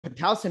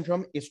Patau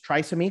syndrome is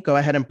trisomy. Go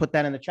ahead and put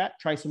that in the chat.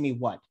 Trisomy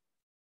what?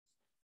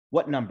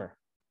 What number?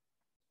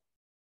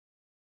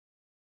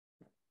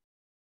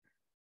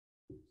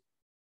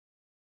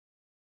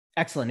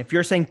 Excellent. If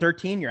you're saying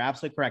 13, you're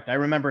absolutely correct. I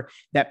remember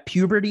that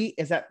puberty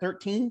is at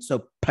 13.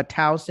 So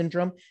Patau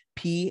syndrome,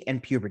 P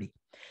and puberty.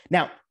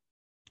 Now,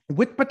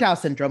 with Patau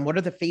syndrome, what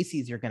are the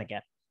faces you're going to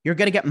get? You're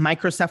going to get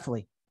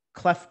microcephaly,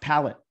 cleft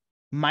palate,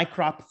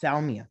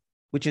 microphthalmia,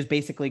 which is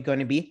basically going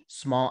to be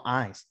small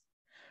eyes.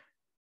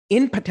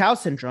 In Patau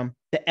syndrome,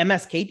 the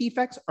MSK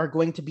defects are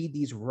going to be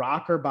these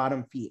rocker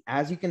bottom feet.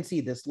 As you can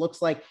see, this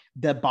looks like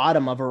the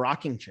bottom of a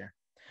rocking chair.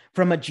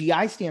 From a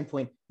GI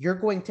standpoint, you're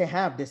going to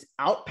have this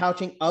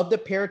outpouching of the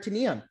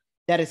peritoneum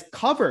that is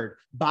covered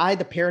by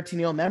the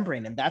peritoneal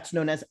membrane, and that's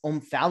known as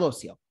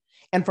omphalocele.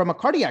 And from a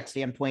cardiac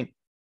standpoint,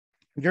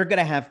 you're going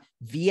to have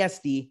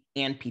VSD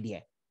and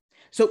PDA.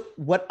 So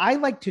what I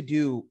like to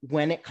do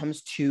when it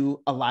comes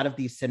to a lot of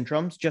these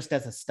syndromes, just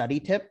as a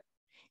study tip,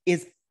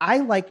 is I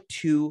like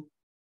to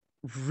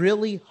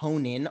really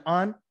hone in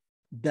on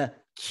the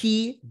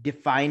key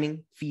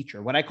defining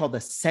feature, what I call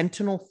the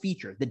sentinel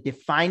feature, the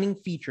defining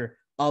feature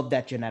of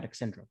that genetic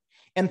syndrome.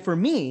 And for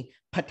me,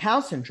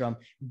 Patau syndrome,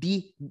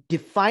 the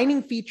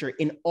defining feature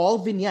in all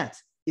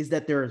vignettes is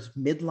that there is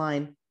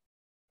midline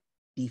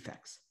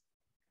defects.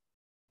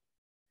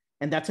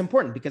 And that's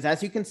important because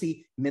as you can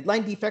see,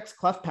 midline defects,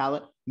 cleft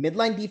palate,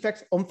 midline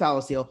defects,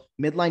 omphalocele,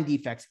 midline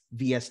defects,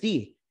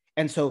 VSD.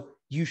 And so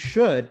you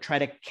should try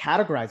to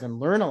categorize and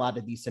learn a lot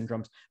of these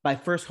syndromes by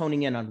first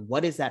honing in on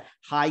what is that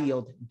high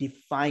yield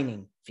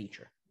defining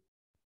feature.